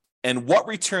now and what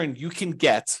return you can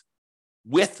get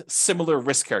with similar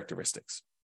risk characteristics.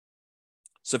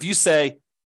 So if you say,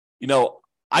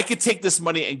 I could take this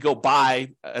money and go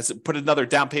put another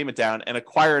down payment down and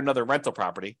acquire another rental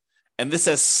property, and this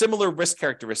has similar risk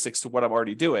characteristics to what I'm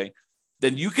already doing,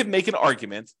 then you could make an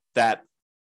argument that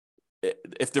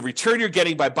if the return you're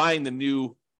getting by buying the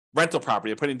new rental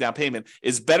property and putting down payment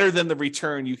is better than the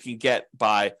return you can get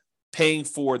by paying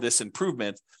for this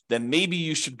improvement, then maybe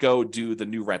you should go do the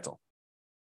new rental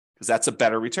because that's a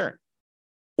better return.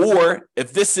 Or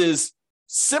if this is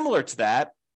similar to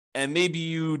that, and maybe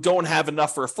you don't have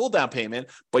enough for a full down payment,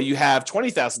 but you have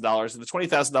 $20,000 and the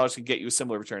 $20,000 can get you a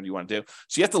similar return you want to do.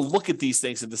 So you have to look at these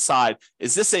things and decide,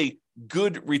 is this a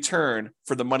good return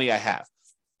for the money I have?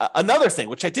 Another thing,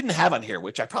 which I didn't have on here,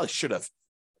 which I probably should have,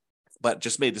 but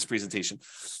just made this presentation.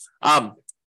 I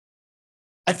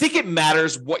think it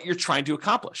matters what you're trying to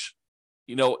accomplish.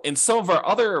 In some of our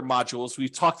other modules,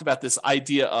 we've talked about this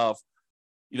idea of,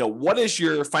 what is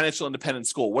your financial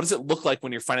independence goal? What does it look like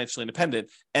when you're financially independent?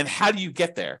 And how do you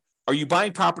get there? Are you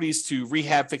buying properties to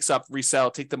rehab, fix up, resell,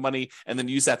 take the money, and then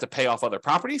use that to pay off other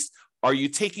properties? Are you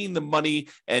taking the money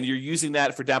and you're using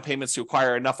that for down payments to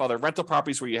acquire enough other rental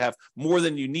properties where you have more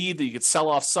than you need that you could sell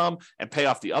off some and pay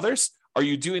off the others? Are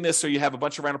you doing this so you have a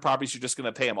bunch of rental properties, you're just going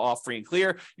to pay them off free and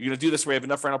clear? You're going to do this where you have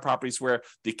enough rental properties where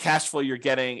the cash flow you're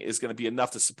getting is going to be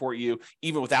enough to support you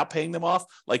even without paying them off?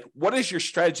 Like, what is your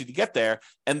strategy to get there?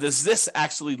 And does this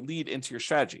actually lead into your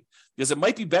strategy? Because it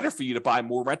might be better for you to buy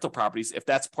more rental properties if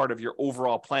that's part of your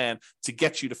overall plan to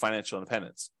get you to financial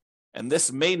independence. And this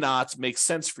may not make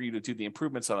sense for you to do the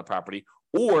improvements on the property.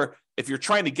 Or if you're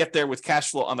trying to get there with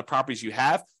cash flow on the properties you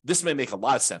have, this may make a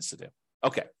lot of sense to do.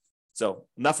 Okay. So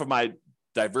enough of my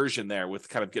diversion there with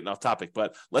kind of getting off topic,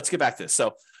 but let's get back to this.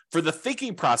 So for the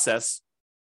thinking process,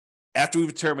 after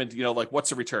we've determined, like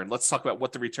what's a return, let's talk about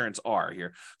what the returns are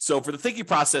here. So for the thinking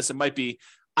process, it might be,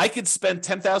 I could spend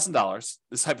 $10,000. This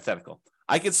is hypothetical.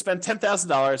 I could spend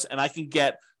 $10,000 and I can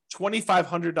get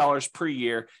 $2,500 per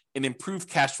year in improved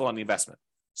cash flow on the investment.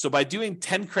 So by doing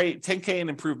 10K in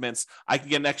improvements, I can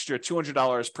get an extra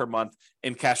 $200 per month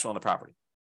in cash flow on the property.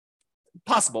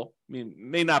 Possible. I mean,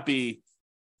 may not be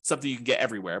something you can get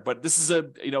everywhere, but this is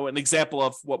an example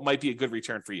of what might be a good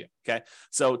return for you. Okay.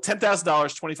 So $10,000,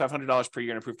 $2,500 per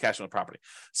year in improved cash flow on the property.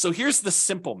 So here's the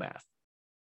simple math,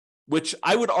 which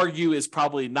I would argue is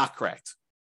probably not correct,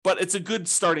 but it's a good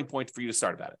starting point for you to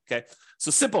start about it. Okay.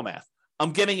 So simple math.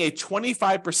 I'm getting a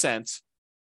 25%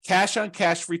 cash on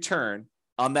cash return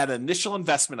on that initial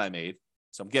investment I made.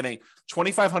 So I'm getting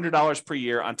 $2,500 per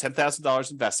year on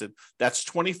 $10,000 invested. That's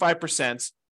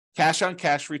 25% cash on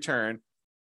cash return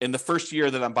in the first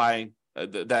year that I'm buying,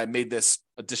 that I made this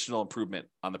additional improvement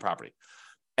on the property.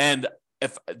 And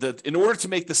in order to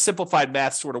make the simplified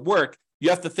math sort of work, you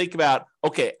have to think about,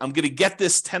 okay, I'm going to get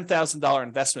this $10,000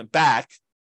 investment back,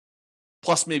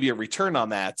 plus maybe a return on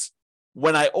that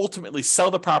when I ultimately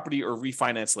sell the property or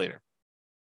refinance later.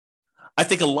 I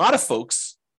think a lot of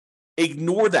folks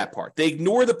ignore that part. They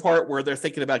ignore the part where they're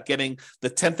thinking about getting the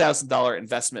 $10,000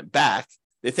 investment back.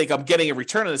 They think I'm getting a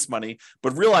return on this money,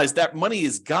 but realize that money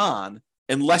is gone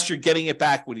unless you're getting it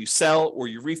back when you sell or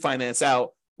you refinance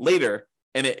out later.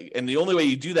 And the only way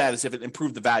you do that is if it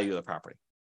improved the value of the property.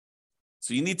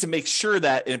 So you need to make sure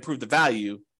that it improved the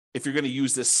value if you're going to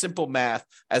use this simple math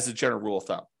as a general rule of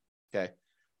thumb. Okay.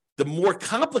 The more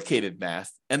complicated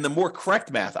math and the more correct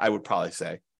math, I would probably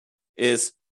say,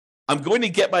 is I'm going to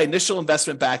get my initial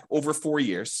investment back over 4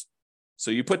 years.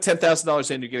 So you put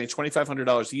 $10,000 in, you're getting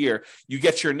 $2,500 a year. You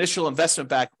get your initial investment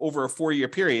back over a 4-year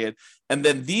period. And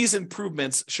then these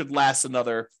improvements should last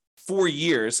another 4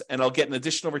 years. And I'll get an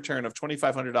additional return of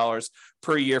 $2,500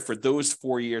 per year for those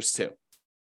 4 years too.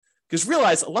 Because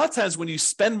realize a lot of times when you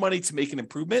spend money to make an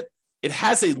improvement, it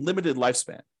has a limited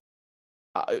lifespan.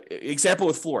 Example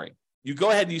with flooring. You go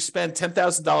ahead and you spend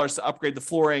 $10,000 to upgrade the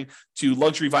flooring to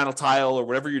luxury vinyl tile or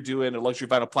whatever you're doing, or luxury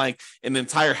vinyl plank in the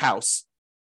entire house.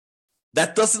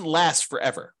 That doesn't last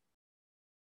forever,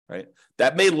 right?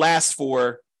 That may last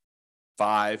for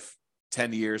 5,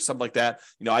 10 years, something like that.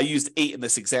 I used 8 in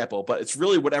this example, but it's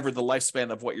really whatever the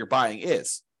lifespan of what you're buying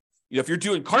is. If you're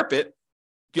doing carpet,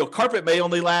 carpet may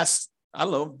only last, I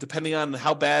don't know, depending on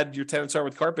how bad your tenants are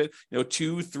with carpet,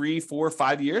 2, 3, 4,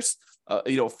 5 years,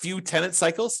 a few tenant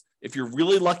cycles. If you're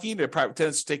really lucky to private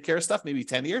tenants to take care of stuff, maybe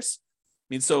 10 years.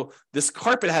 So this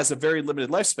carpet has a very limited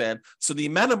lifespan. So the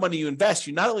amount of money you invest,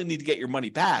 you not only need to get your money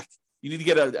back, you need to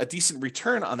get a decent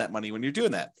return on that money when you're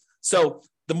doing that. So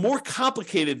the more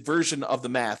complicated version of the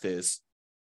math is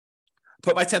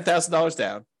put my $10,000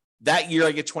 down. That year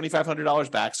I get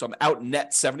 $2,500 back. So I'm out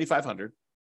net $7,500.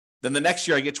 Then the next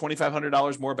year I get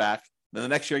 $2,500 more back. Then the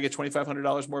next year I get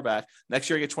 $2,500 more back. Next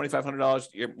year I get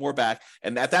 $2,500 more back.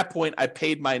 And at that point, I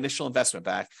paid my initial investment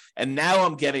back. And now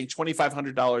I'm getting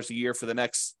 $2,500 a year for the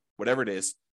next, whatever it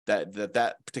is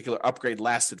that particular upgrade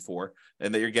lasted for,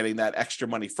 and that you're getting that extra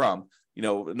money from,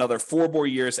 another 4 more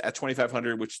years at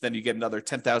 $2,500, which then you get another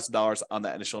 $10,000 on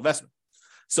that initial investment.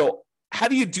 So how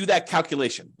do you do that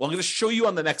calculation? Well, I'm going to show you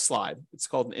on the next slide. It's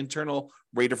called an internal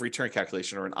rate of return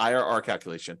calculation, or an IRR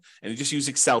calculation. And you just use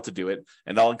Excel to do it.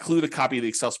 And I'll include a copy of the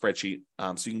Excel spreadsheet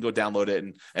so you can go download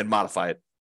it and modify it.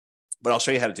 But I'll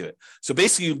show you how to do it. So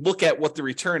basically, you look at what the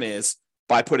return is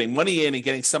by putting money in and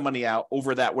getting some money out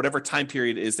over that, whatever time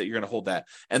period is that you're going to hold that.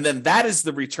 And then that is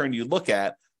the return you look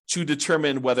at to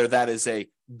determine whether that is a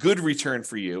good return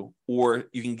for you or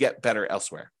you can get better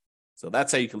elsewhere. So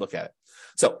that's how you can look at it.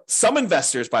 So some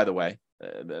investors, by the way,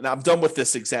 and I'm done with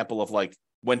this example of like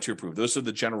when to approve. Those are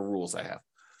the general rules I have.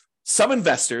 Some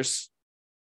investors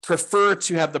prefer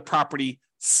to have the property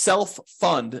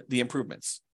self-fund the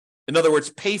improvements. In other words,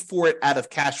 pay for it out of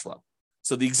cash flow.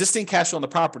 So the existing cash flow on the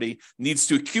property needs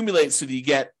to accumulate so that you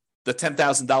get the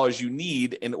 $10,000 you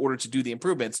need in order to do the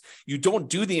improvements. You don't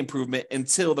do the improvement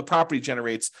until the property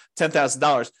generates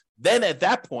 $10,000. Then at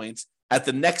that point, at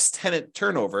the next tenant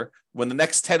turnover, when the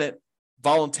next tenant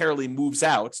voluntarily moves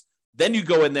out, then you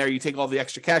go in there, you take all the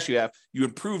extra cash you have, you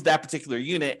improve that particular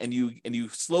unit, and you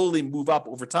slowly move up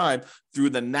over time through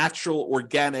the natural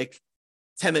organic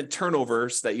tenant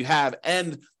turnovers that you have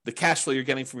and the cash flow you're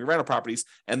getting from your rental properties,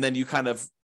 and then you kind of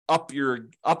up your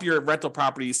rental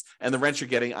properties and the rent you're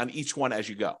getting on each one as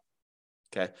you go.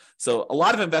 Okay, so a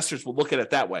lot of investors will look at it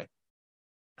that way.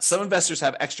 Some investors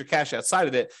have extra cash outside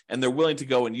of it, and they're willing to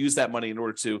go and use that money in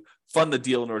order to fund the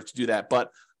deal in order to do that.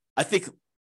 But I think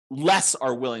less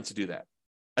are willing to do that.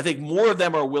 I think more of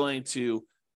them are willing to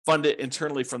fund it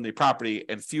internally from the property,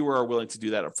 and fewer are willing to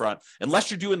do that up front.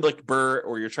 Unless you're doing like BRRRR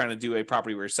or you're trying to do a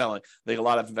property where you're selling, I think a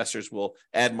lot of investors will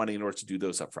add money in order to do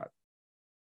those up front.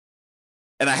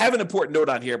 And I have an important note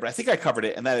on here, but I think I covered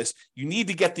it, and that is you need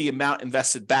to get the amount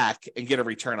invested back and get a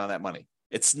return on that money.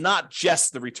 It's not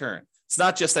just the return. It's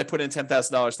not just I put in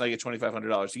 $10,000 and I get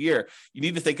 $2,500 a year. You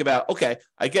need to think about, okay,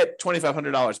 I get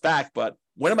 $2,500 back, but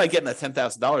when am I getting that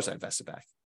 $10,000 I invested back?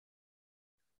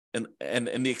 And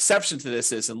the exception to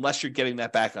this is unless you're getting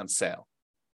that back on sale.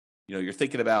 You're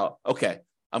thinking about, okay,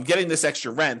 I'm getting this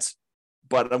extra rent,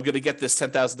 but I'm going to get this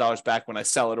 $10,000 back when I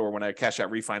sell it or when I cash out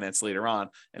refinance later on.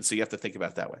 And so you have to think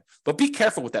about it that way. But be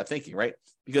careful with that thinking, right?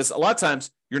 Because a lot of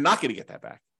times you're not going to get that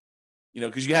back,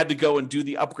 because you had to go and do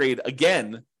the upgrade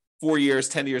again 4 years,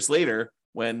 10 years later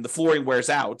when the flooring wears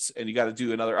out and you got to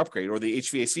do another upgrade, or the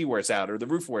HVAC wears out or the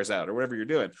roof wears out or whatever you're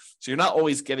doing. So you're not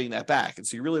always getting that back. And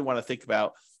so you really want to think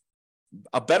about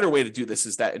a better way to do this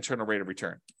is that internal rate of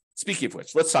return. Speaking of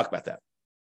which, let's talk about that.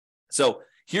 So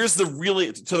here's to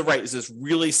the right is this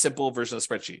really simple version of the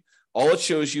spreadsheet. All it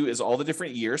shows you is all the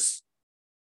different years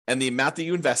and the amount that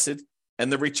you invested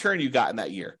and the return you got in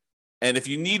that year. And if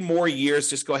you need more years,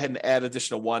 just go ahead and add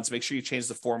additional ones. Make sure you change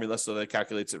the formula so that it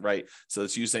calculates it right. So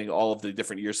it's using all of the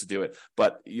different years to do it.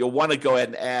 But you'll want to go ahead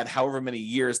and add however many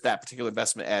years that particular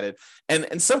investment added. And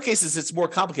in some cases, it's more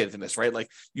complicated than this, right? Like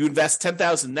you invest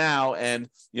 $10,000 now and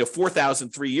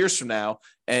 $4,000 3 years from now,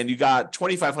 and you got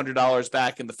 $2,500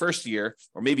 back in the first year,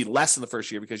 or maybe less in the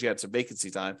first year because you had some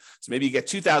vacancy time. So maybe you get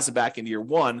 $2,000 back in year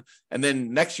one, and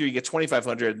then next year you get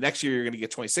 $2,500. Next year you're going to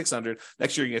get $2,600.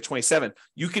 Next year you get $27,000.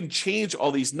 You can change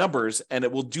all these numbers, and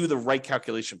it will do the right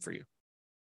calculation for you.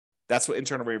 That's what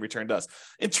internal rate of return does.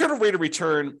 Internal rate of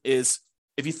return is,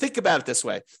 if you think about it this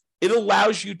way, it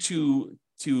allows you to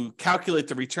calculate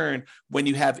the return when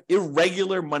you have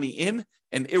irregular money in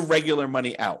and irregular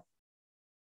money out.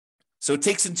 So it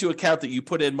takes into account that you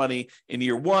put in money in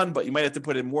year one, but you might have to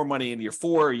put in more money in year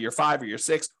 4 or year 5 or year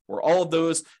 6 or all of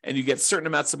those, and you get certain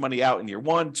amounts of money out in year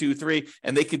 1, 2, 3,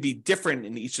 and they could be different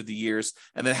in each of the years.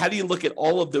 And then how do you look at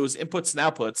all of those inputs and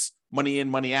outputs, money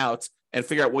in, money out, and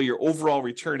figure out what your overall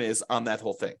return is on that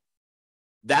whole thing?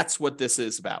 That's what this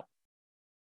is about.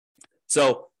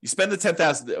 So you spend the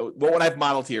 $10,000. What I've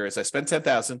modeled here is I spend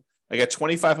 $10,000. I got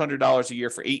 $2,500 a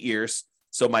year for 8 years.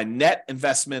 So my net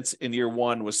investments in year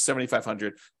one was $7,500.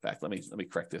 In fact, let me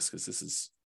correct this because this is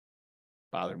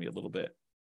bothering me a little bit.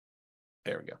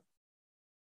 There we go.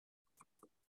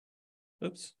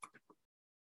 Oops.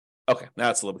 Okay, now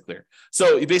it's a little bit clearer.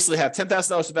 So you basically have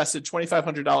 $10,000 invested,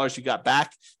 $2,500 you got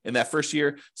back in that first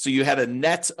year. So you had a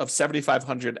net of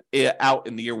 $7,500 out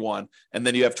in the year one, and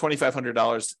then you have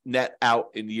 $2,500 net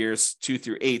out in years 2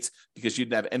 through 8 because you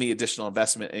didn't have any additional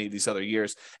investment in any of these other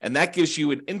years. And that gives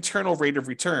you an internal rate of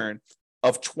return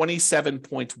of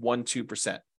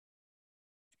 27.12%.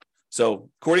 So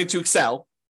according to Excel,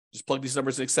 just plug these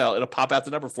numbers in Excel, it'll pop out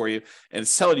the number for you, and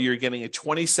it's telling you you're getting a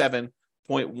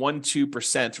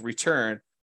 27.12% return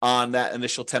on that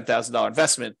initial $10,000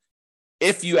 investment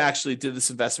if you actually did this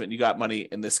investment and you got money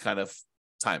in this kind of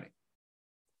timing.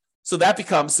 So that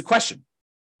becomes the question.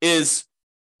 Is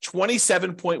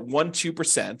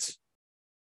 27.12%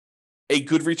 a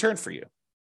good return for you?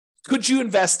 Could you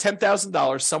invest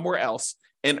 $10,000 somewhere else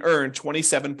and earn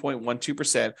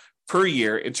 27.12% per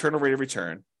year internal rate of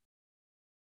return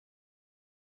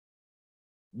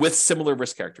with similar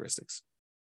risk characteristics?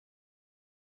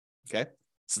 Okay,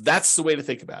 so that's the way to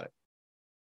think about it.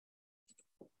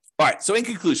 All right, so in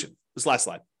conclusion, this last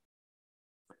slide.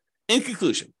 In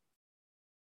conclusion,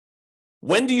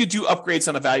 when do you do upgrades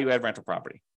on a value-add rental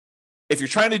property? If you're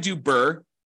trying to do BRRRR,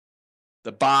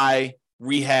 the buy,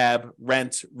 rehab,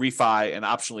 rent, refi, and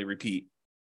optionally repeat,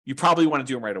 you probably want to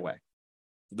do them right away.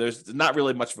 There's not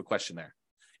really much of a question there.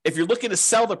 If you're looking to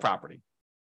sell the property,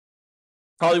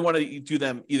 probably want to do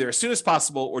them either as soon as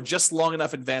possible or just long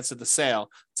enough in advance of the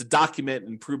sale to document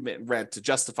improvement in rent to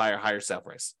justify a higher sale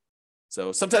price.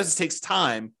 So sometimes it takes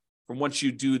time from once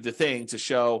you do the thing to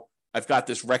show I've got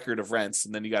this record of rents,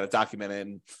 and then you got to document it,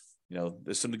 and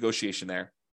there's some negotiation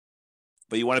there.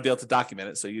 But you want to be able to document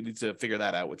it, so you need to figure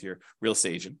that out with your real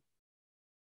estate agent.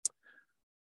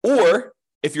 Or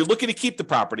if you're looking to keep the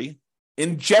property,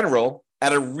 in general,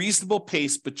 at a reasonable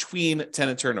pace between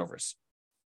tenant turnovers.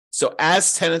 So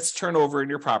as tenants turn over in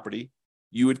your property,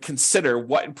 you would consider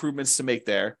what improvements to make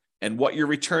there and what your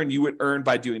return you would earn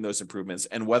by doing those improvements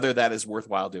and whether that is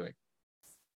worthwhile doing.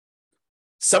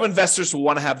 Some investors will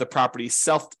want to have the property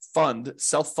self-fund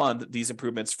these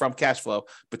improvements from cash flow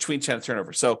between tenant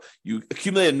turnover. So you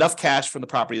accumulate enough cash from the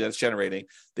property that it's generating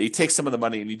that you take some of the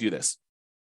money and you do this.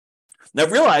 Now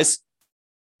realize,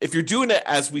 if you're doing it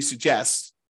as we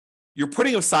suggest, you're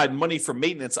putting aside money for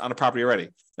maintenance on a property already.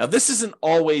 Now, this isn't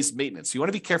always maintenance. You want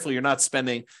to be careful you're not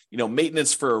spending,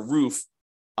 maintenance for a roof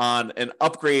on an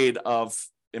upgrade of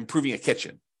improving a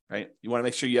kitchen, right? You want to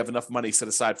make sure you have enough money set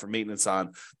aside for maintenance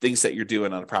on things that you're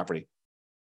doing on a property.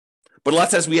 But a lot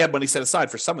of times we have money set aside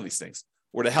for some of these things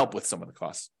or to help with some of the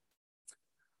costs.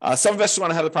 Some investors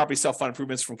want to have the property self-fund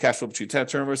improvements from cash flow between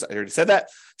tenant turnovers. I already said that.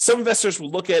 Some investors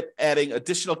will look at adding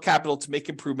additional capital to make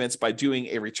improvements by doing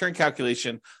a return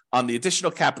calculation on the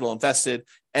additional capital invested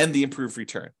and the improved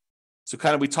return. So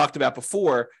kind of we talked about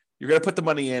before, you're going to put the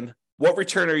money in. What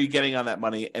return are you getting on that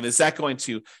money? And is that going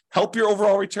to help your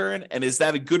overall return? And is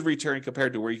that a good return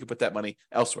compared to where you could put that money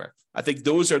elsewhere? I think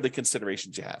those are the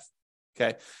considerations you have. Okay.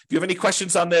 If you have any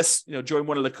questions on this, join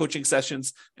one of the coaching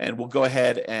sessions and we'll go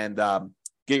ahead and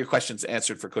get your questions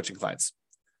answered for coaching clients.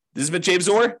 This has been James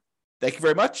Orr. Thank you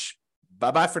very much.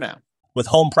 Bye-bye for now. With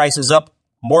home prices up,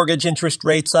 mortgage interest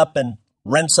rates up, and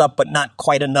rents up, but not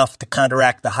quite enough to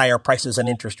counteract the higher prices and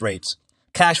interest rates,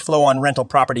 cash flow on rental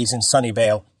properties in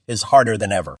Sunnyvale is harder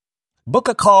than ever. Book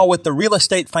a call with the Real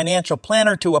Estate Financial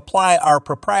Planner to apply our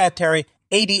proprietary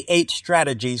 88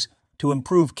 strategies to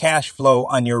improve cash flow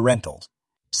on your rentals.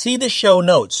 See the show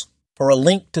notes for a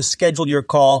link to schedule your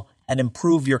call and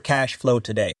improve your cash flow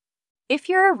today. If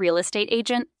you're a real estate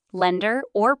agent, lender,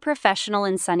 or professional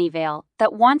in Sunnyvale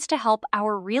that wants to help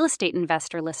our real estate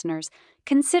investor listeners,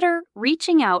 consider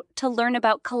reaching out to learn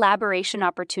about collaboration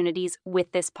opportunities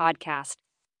with this podcast.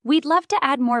 We'd love to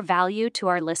add more value to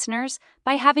our listeners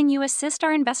by having you assist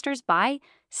our investors buy,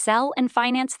 sell, and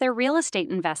finance their real estate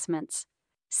investments.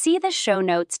 See the show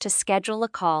notes to schedule a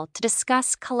call to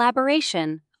discuss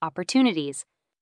collaboration opportunities.